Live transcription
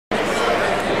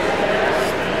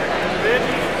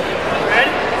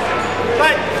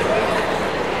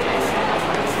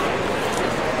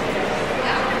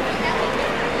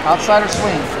Outsider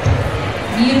swing.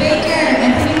 Mia Baker,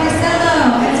 Anthony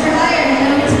Marcello, enter higher,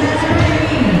 and to mat number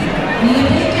 3. Mia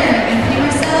Baker, Anthony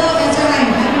Marcello, enter higher,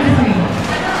 mat number 3.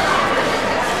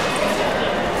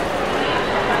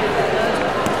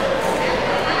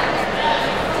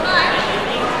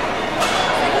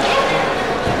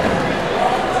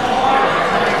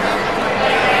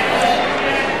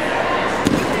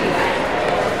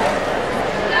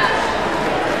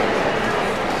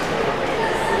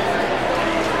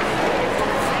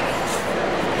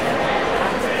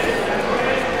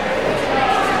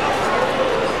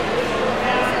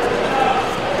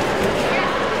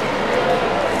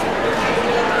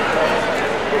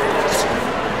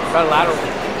 Try lateral.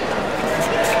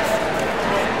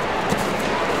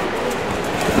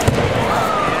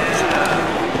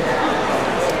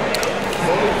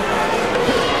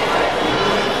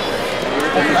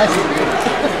 That's nice.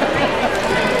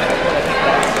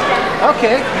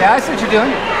 Okay, yeah, I see what you're doing.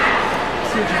 I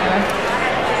see what you're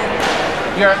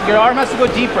doing. Your arm has to go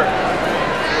deeper.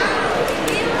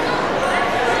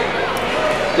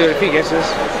 Dude, if he gets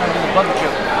this. Bucket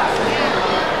choke.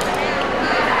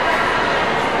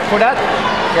 For that?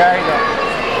 There you go.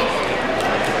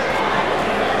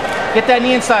 Get that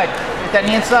knee inside. Get that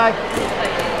knee inside.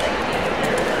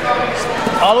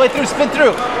 All the way through, spin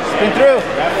through. Spin through.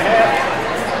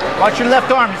 Watch your left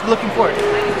arm, he's looking for it.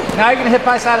 Now you're gonna hip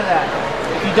ice out of that.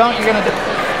 If you don't, you're gonna do.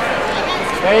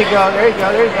 There you go, there you go,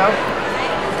 there you go.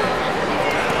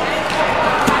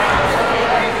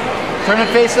 Turn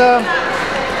and face him.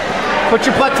 Put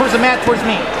your butt towards the mat, towards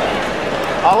me.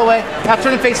 All the way. Now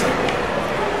turn and face him.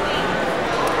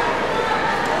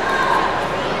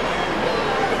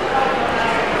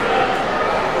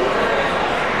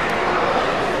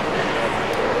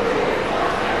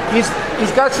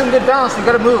 He's got some good balance. You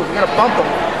got to move. You got to bump him.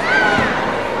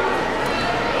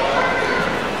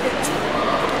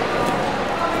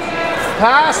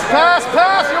 Pass, pass,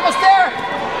 pass. You're almost there.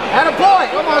 And a boy,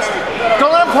 almost.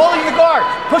 Don't let him hold you in the guard.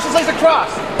 Push his legs across.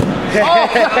 Oh,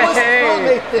 that was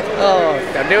Oh,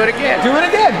 now do it again. Do it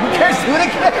again. Who cares? Do it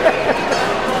again.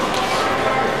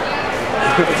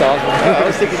 That's awesome. I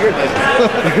was thinking you're good.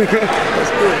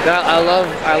 That's cool. I love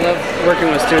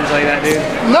working with students like that, dude.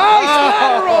 Nice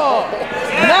lateral.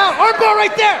 Now, arm bar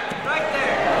right there. Right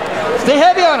there. Stay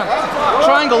heavy on him.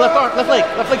 Triangle, left arm, left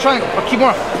leg triangle. Or keep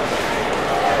more.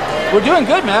 We're doing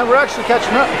good, man. We're actually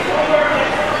catching up.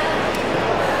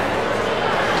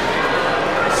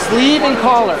 Sleeve and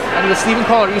collar. I need a sleeve and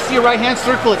collar. You see your right hand,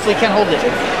 circle it so you can't hold it.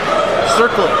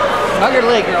 Circle it. Not your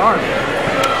leg, your arm.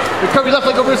 Recover your left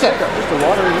leg over his head. Just the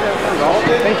water here.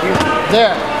 Thank you.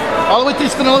 There. All the way through,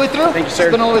 spin all the way through? Thank you,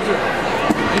 sir. Spin all the way through.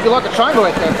 You can lock a triangle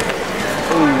right there.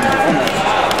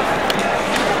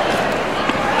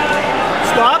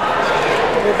 Stop.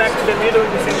 Go back to the middle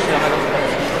and finish.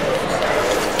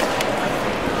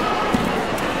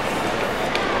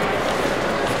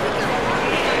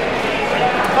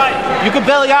 You can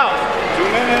belly out. 2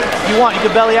 minutes. If you want, you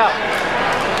can belly out.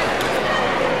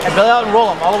 And belly out and roll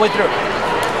them all the way through.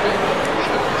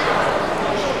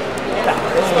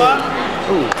 Stop.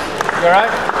 Ooh. You alright?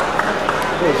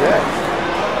 What is that?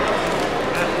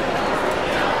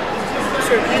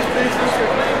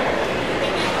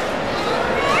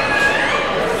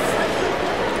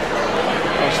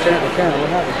 I was staring at the camera. What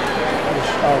happened?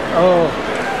 Oh.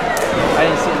 I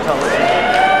didn't see it until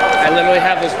listening. I literally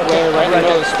have this player right in the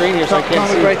middle of the screen here, so I can't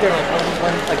see. Right there,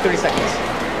 like 30 seconds.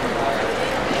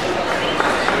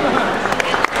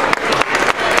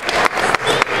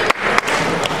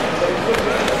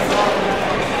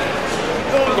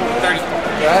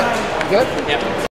 Good? Good? Yeah.